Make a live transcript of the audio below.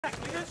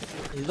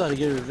He's about to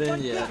get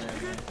revenge, yeah.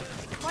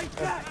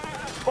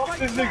 Fuck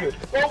this nigga.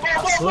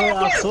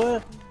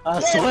 I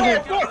swear.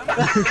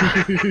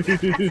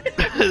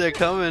 They're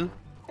coming.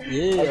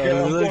 Yeah,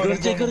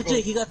 Okay, go to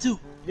Jake, he got two.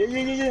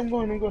 Yeah, I'm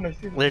going.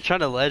 They're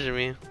trying to ledge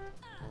me.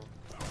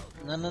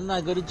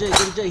 No, go to Jake,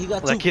 he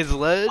got two. Like his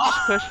ledge?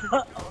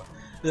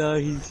 No,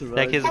 he survived.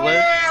 Like his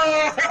ledge?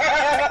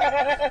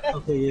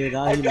 Okay, yeah,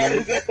 now he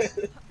lives.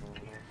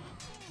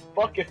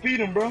 Fucking feed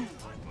him, bro.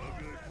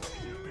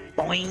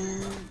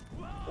 Boing.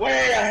 Way,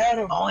 I had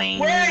him. Boing.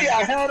 Way,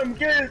 I had him,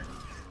 kid.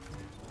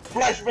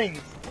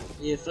 Flashbangs.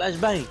 Yeah,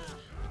 flashbang.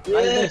 Yeah,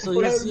 Right there, so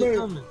you see it flashbang.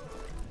 coming.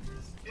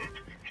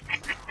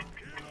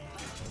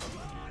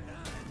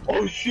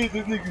 Oh shit,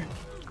 this nigga.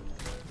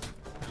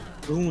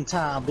 Boom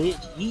time, bitch.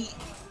 Yeet.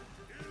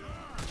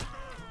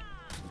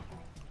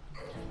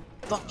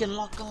 Fucking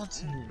lock on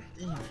to me.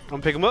 Damn. I'm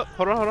gonna pick him up.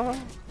 Hold on.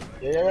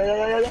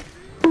 Yeah.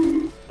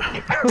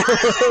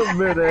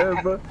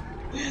 Mid-air, bro.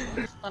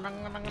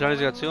 Johnny's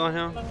got two on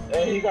him.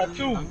 Hey, he got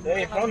two.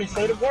 Hey, Tony,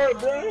 say the word,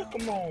 bro.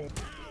 Come on.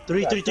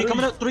 Three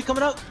coming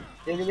up.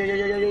 Yeah.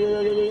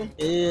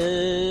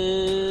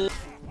 Yeah.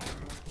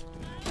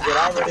 Get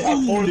already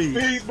have full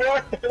speed, bro.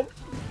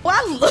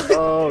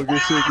 Oh,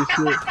 good shit.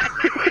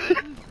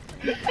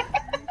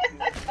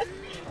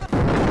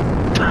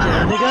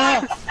 Yeah, nigga.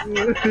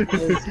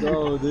 Let's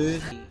go,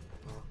 dude.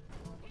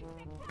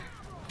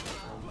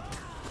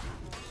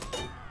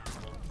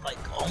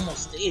 Like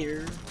almost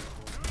there.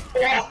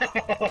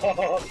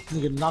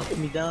 Nigga knocked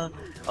me down.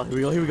 Oh,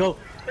 here we go.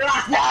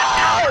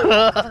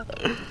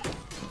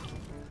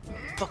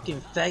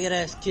 Fucking faggot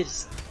ass kid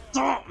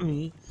stomped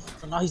me,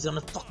 so now he's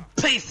gonna fucking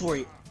pay for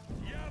it.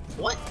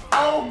 What?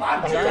 Oh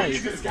my god,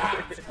 Nice. this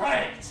guy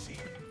pranked.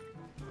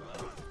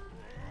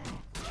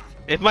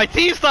 If my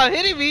team start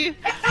hitting me!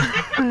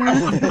 I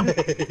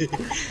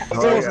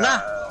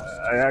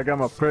got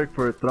my perk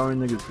for throwing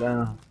niggas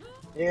down.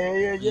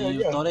 Yeah.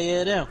 You throw that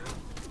head down.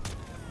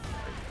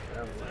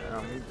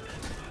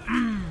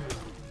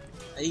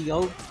 There you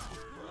go.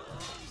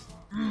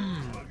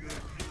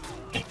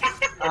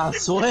 I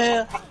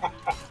swear.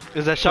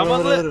 Is that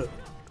shaman lit?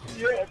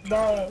 Yeah,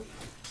 nah.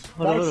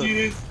 Hold on. See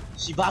this?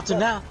 She about to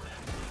now.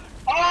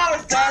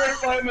 Oh, sorry,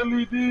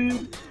 finally,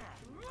 dude.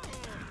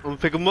 I'm gonna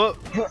pick him up.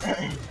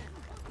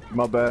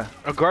 My bad.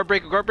 A guard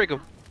break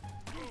him.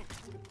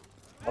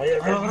 Oh, yeah,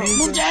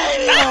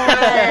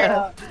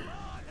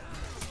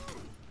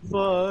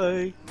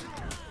 Bye.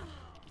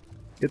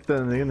 Get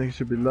that nigga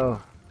should be low.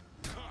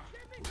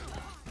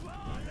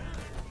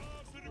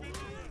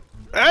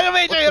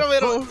 Elevator!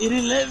 It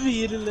didn't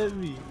let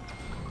me.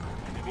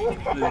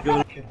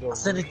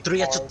 Send it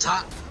 3 at your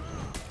top.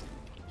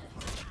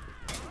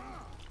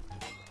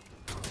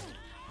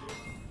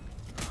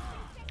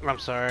 I'm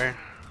sorry.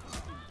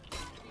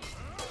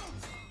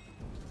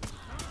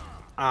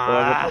 Well,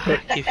 I'll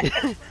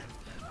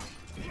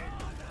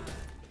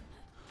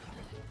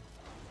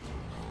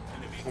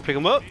pick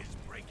him up.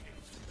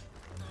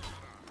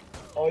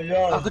 Oh,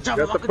 yeah. Good job.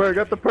 Got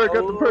the perk.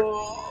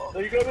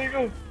 There you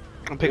go.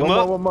 I'll pick him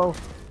up. One more.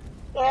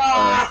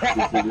 Ah!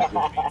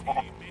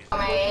 I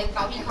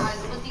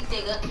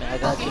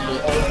got you.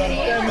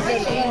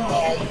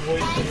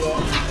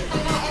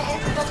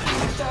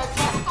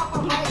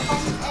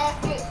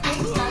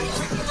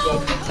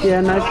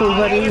 Yeah, nice one,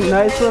 buddy.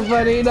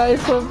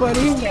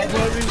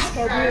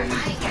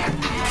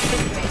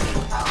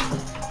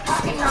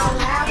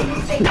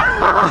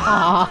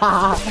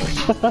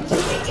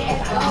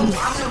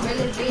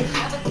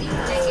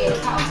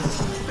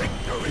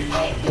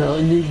 Oh,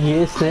 you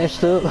get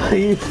snatched up.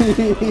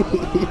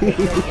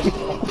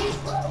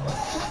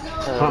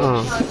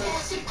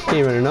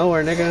 Came out of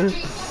nowhere, nigga.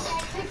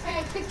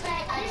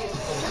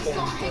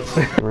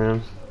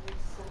 Man.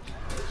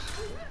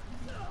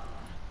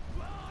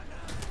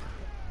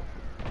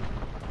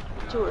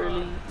 Too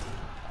early.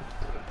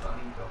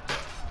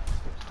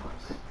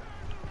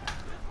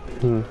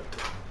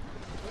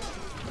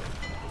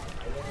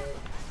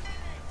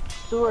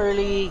 Too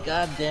early.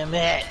 God damn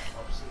it.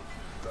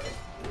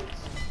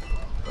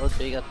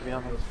 Okay, you got 3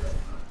 on him.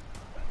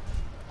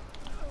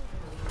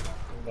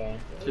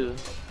 2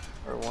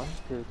 or 1,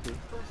 2.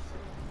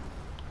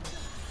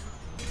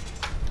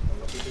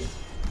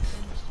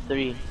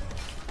 3.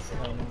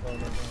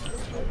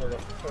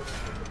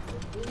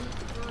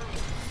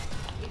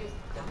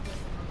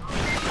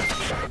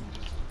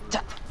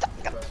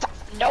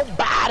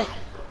 Nobody.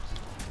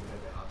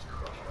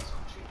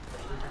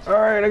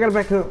 Alright, I gotta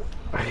back up.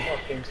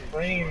 Fucking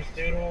frames,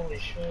 dude. Holy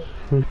shit.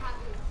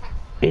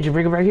 Andrew,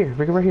 bring it right here.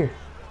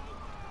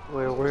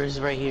 Where is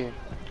right here?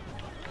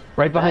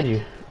 Right behind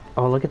you.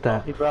 Oh, look at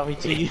that. He brought me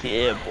to you.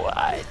 Yeah, boy.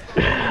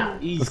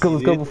 Easy, Let's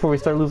go before we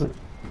start losing.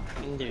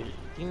 I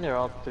think they're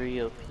all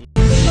 3 OP.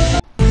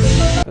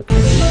 Okay.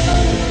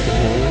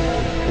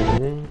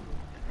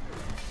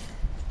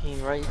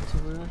 Came right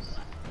to us.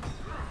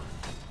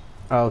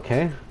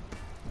 Okay.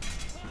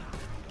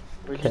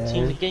 Where's your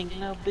team to gank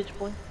now, bitch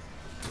boy?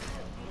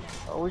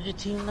 Oh, where's your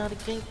team now to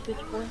gank,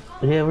 bitch boy?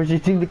 Yeah, where's your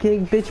team, the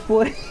king, bitch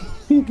boy?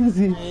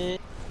 Yeah.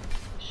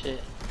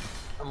 Shit.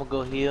 I'm gonna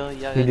go heal.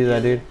 Y'all You do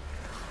that, dude.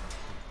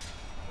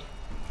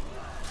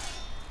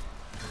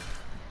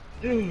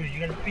 Dude, you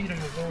gotta feed him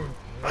his own.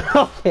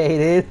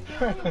 Okay,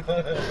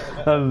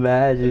 dude.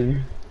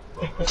 Imagine.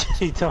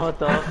 You talking about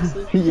the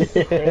opposite?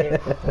 Yeah.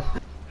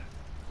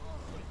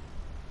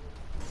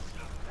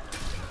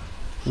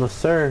 No,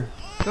 sir.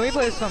 Can we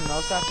play something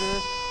else after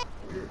this?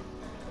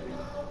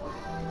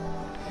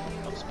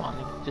 I'm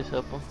spawning. Just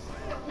help him.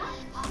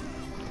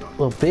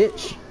 Little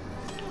bitch.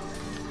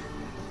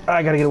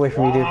 I gotta get away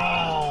from you, dude.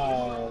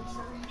 Wow.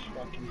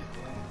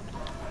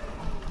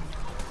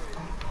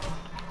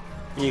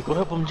 Yeah, go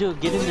help him, Jill.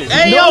 Get in there.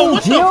 Hey, No, yo,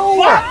 what Jill!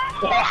 the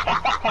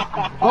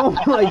fuck? Oh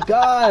my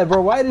god,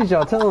 bro, why did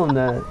y'all tell him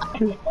that?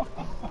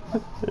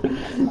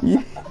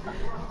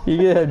 You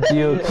gonna have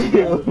Gio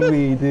kill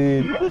me,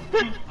 dude.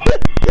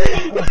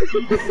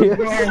 You're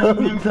so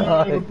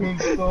dog.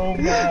 So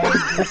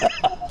mad.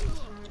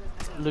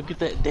 Look at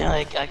that. Damn,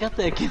 I got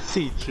that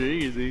KC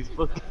triggers. He's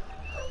fucking.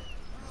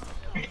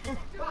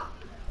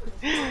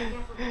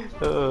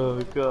 Oh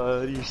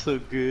god, you're so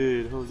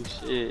good. Holy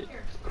shit.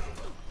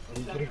 Are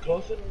you getting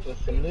closer?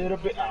 Just a little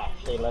bit. Ah,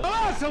 say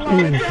less.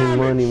 Some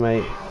money,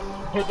 mate.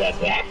 Put that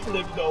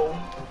backflip though.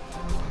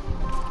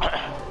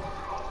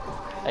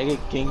 I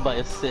get ganged by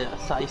a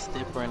side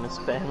stepper and a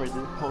spammer,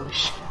 dude. Holy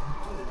shit.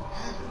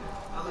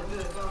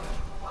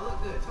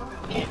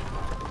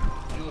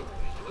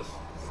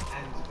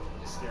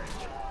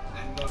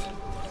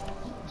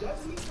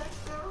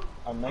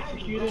 I'm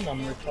executing, I'm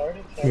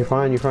retarded. You're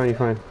fine, you're fine, you're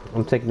fine.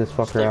 I'm taking this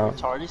fucker Stay out.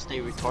 retarded, stay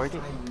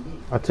retarded.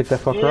 I took that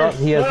fucker out.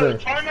 He has a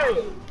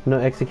no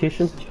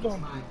execution.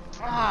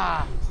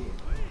 Ah!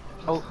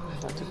 Oh,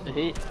 I took the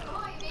hit.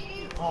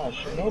 Ah,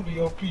 Shinobi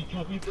OP,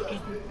 copy.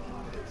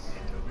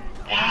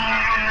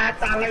 Ah, I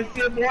thought like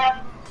shit, boy.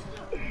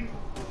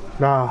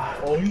 Nah.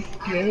 Oh, he's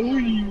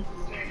scary.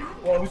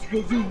 Well, what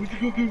you gonna do? What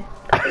you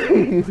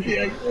gonna do?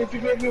 Yeah, what you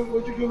gonna do?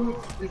 What you gonna do?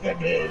 It's a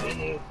bad,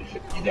 nigga.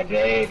 It's a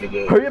bad,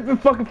 nigga. Hurry up and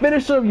fucking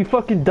finish him, you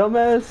fucking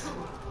dumbass.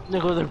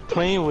 Nigga, they're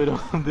playing with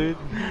him, dude.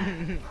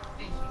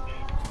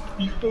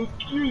 He's so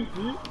cute,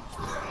 dude.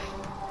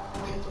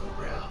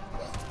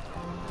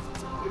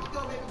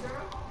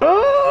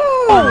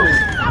 Oh!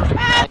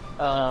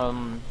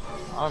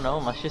 I don't know,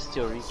 my shit's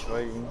still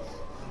recharging.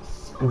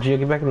 Gio,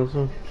 get back in this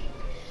one.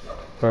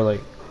 Or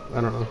like,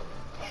 I don't know.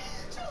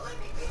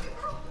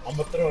 I'm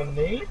gonna throw a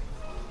nade.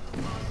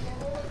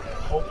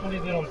 Hopefully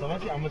they don't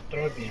dodge it. I'm gonna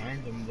throw it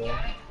behind them though.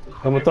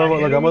 I'm gonna throw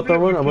one, like, I'm gonna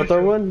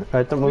throw one.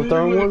 Alright, I'm gonna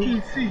throw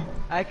one.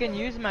 I can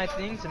use my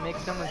thing to make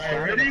someone's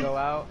camera go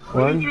out.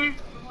 1,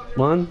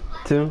 1,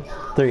 2,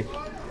 3.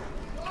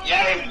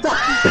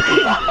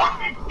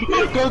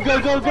 Go, go,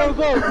 go, go,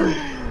 go!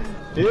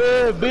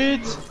 Yeah,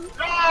 bitch!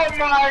 Oh my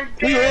god!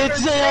 He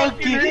hits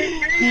Chunky!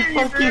 He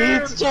fucking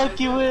hits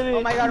Chunky with it!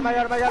 Oh my god, oh my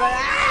god, oh my god.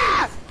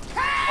 Ah!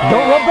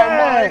 Don't run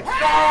back!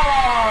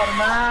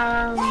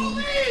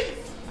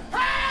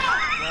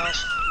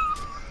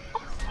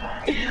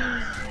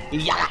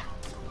 Yeah!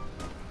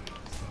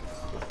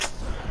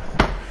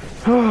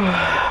 Oh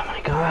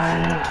my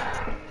god.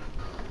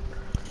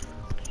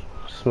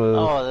 Smooth.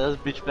 Oh, that was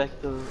bitch back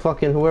to.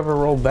 Fucking whoever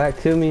rolled back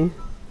to me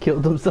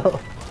killed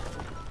himself.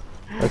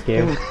 Okay.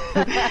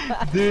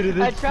 Dude,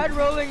 I tried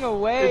rolling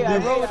away, I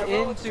rolled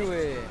into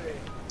it.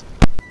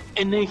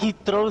 and then he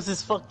throws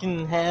his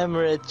fucking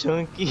hammer at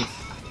Chunky.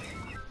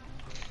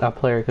 That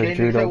player, cause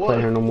Drew don't play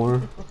her no more.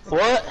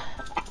 What?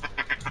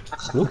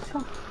 Oops.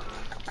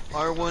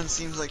 R1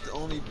 seems like the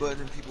only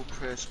button people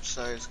press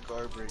besides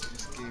car break.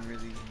 This game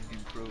really needs to be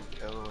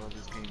broke. LOL,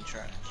 this game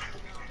trash.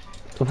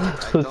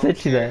 Who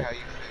said you that?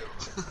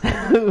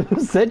 Who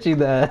said you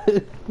that?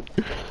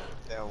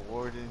 That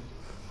warden.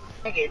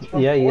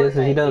 Yeah, he is,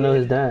 and he doesn't know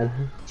his dad.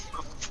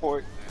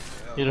 Fort.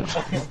 You don't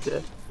know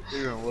that.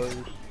 You're gonna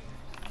word.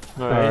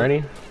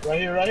 Alrighty.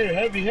 Right here,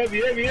 heavy.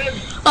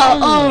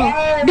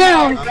 Oh,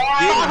 down!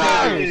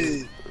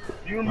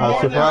 You I'll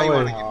know sit Now that you way.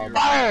 wanna give me revenge.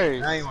 Fire!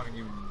 Now you wanna give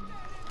me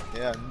revenge.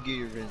 Yeah, I'm gonna give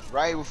you revenge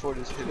right before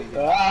this hit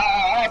again.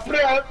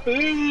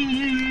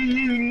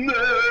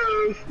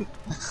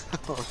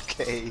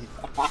 Okay.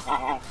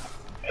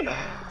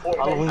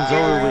 Halloween's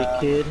over with,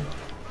 kid.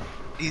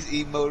 He's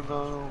emoting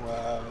on him.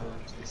 Wow.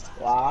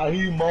 Wow,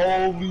 he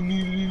molding,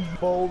 he's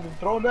molding.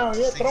 Throw him down,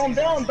 throw him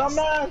down,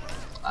 dumbass.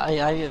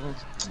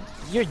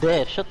 You're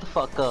dead. Shut the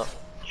fuck up.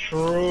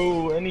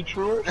 True, any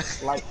truer?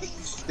 Like,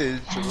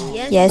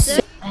 Yes,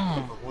 sir.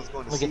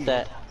 Look at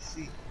that.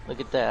 Look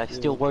at that. I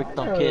still worked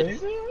on kid.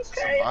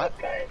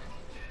 okay.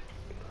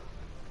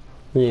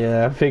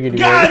 Yeah, I figured he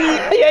was.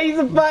 Yeah, he's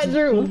a bot,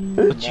 Drew.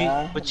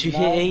 But you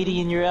hit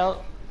 80 and you're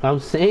out. I'm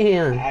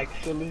saying.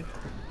 Actually.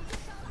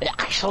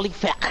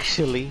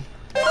 Factually.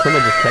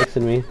 Someone just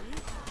texted me.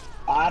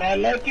 That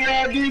lucky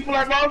ass play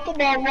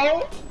basketball,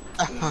 bro.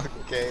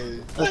 Okay.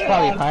 That's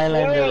probably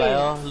Highlander. Like,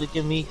 oh, look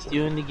at me,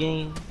 still in the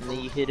game. And then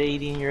you hit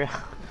 80 and you're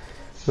out.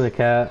 The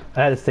cat.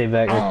 I had to stay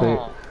back real quick.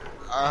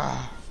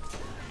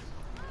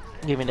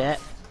 Give me that.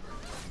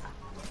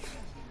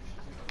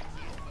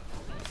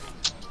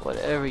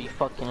 Whatever, you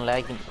fucking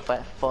lagging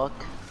fat fuck.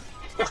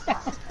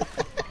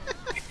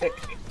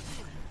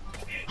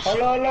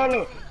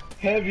 Hello.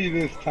 Heavy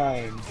this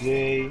time,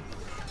 Jay.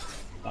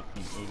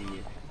 Fucking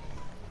idiot.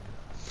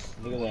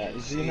 Look at that.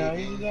 You see how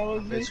easy that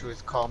was? Bitch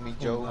was call me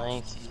Joe. I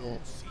ain't see that.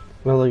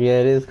 Well, look,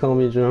 yeah, it is. Call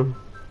me Joe.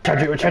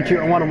 Charge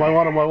you! I want him! I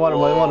want him! I want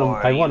him! I want him!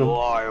 I want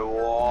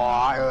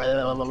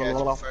him! Catch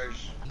him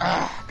first.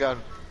 Got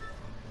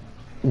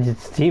him.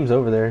 His team's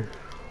over there.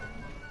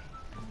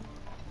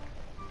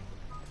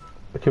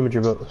 Come with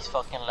your boat. These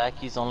fucking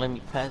lackeys don't let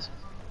me pass.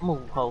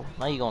 Move, ho.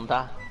 Now you gonna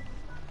die.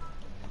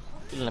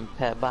 You let me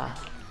pass by.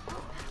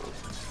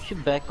 You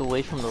should back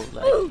away from those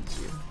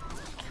lackeys.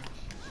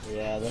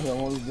 Yeah, they're the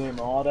ones doing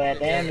all that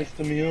damage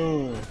to me,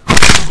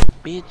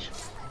 Bitch.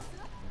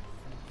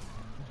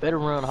 Better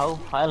run, ho.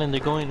 Highlander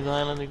going,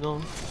 Highlander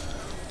going.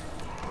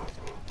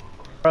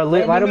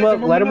 Alright, light him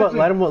up, light him up,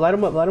 light him up, light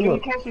him up, light him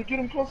up. Get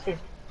him closer.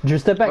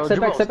 Just step back, Bro, step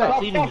back, Jabbo, step back.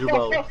 stop feeding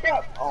Jabbo.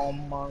 Stop. Oh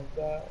my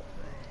god.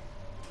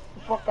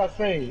 The fuck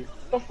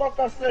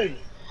I say?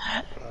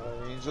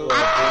 Angel.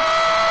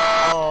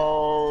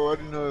 Oh, I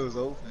didn't know it was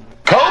open.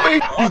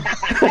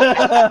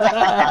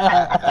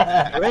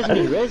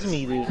 Res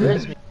me, dude.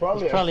 Res me.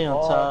 He's probably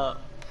on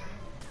top.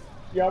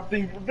 Y'all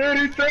think, dude,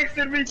 he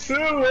texted me too.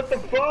 What the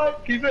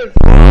fuck? He said,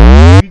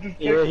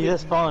 Yeah, he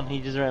just spawned. He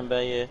just ran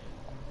back, yeah.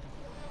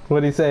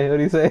 What'd he say?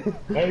 What'd he say?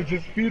 Hey,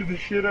 just feed the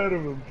shit out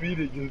of him. Feed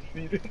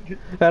it.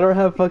 I don't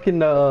have fucking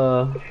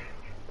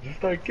Just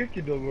start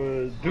kicking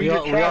them. Do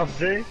your traps,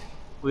 Jay.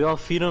 We all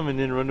feed him and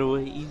then run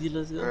away. Easy,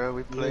 let's go. Alright,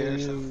 we play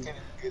ourselves. Can't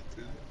even get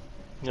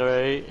to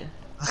Alright.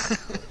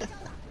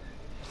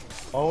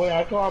 Oh wait,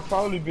 I thought I'd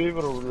probably be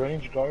able to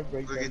range guard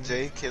break. Look at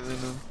Jay killing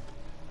him.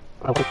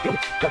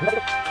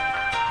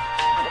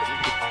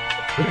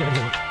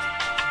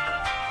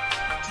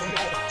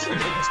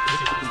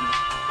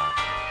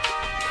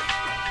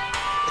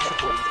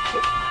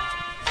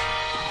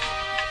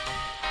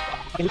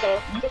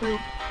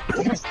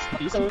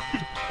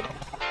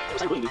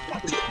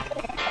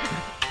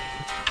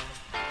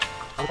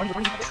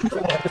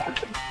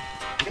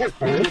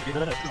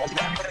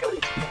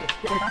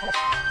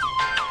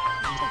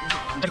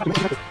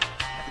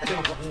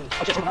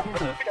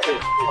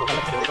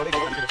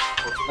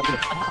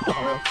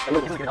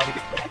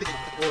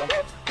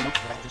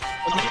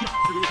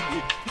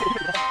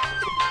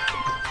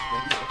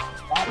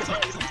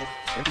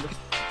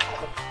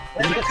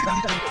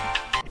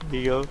 Here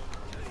you go. What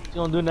you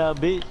gonna do now,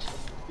 bitch?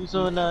 Do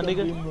something now,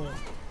 nigga.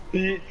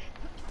 Bitch.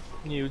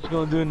 Yeah, what you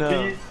gonna do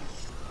now?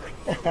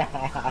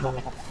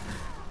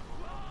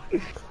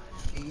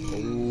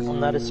 I'm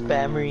not a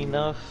spammer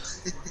enough.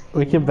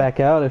 we can back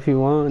out if you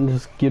want and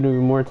just get him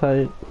more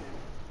tight.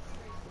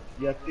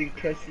 Y'all think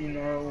pressing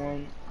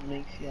R1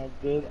 makes y'all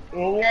good?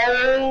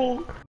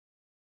 Oh!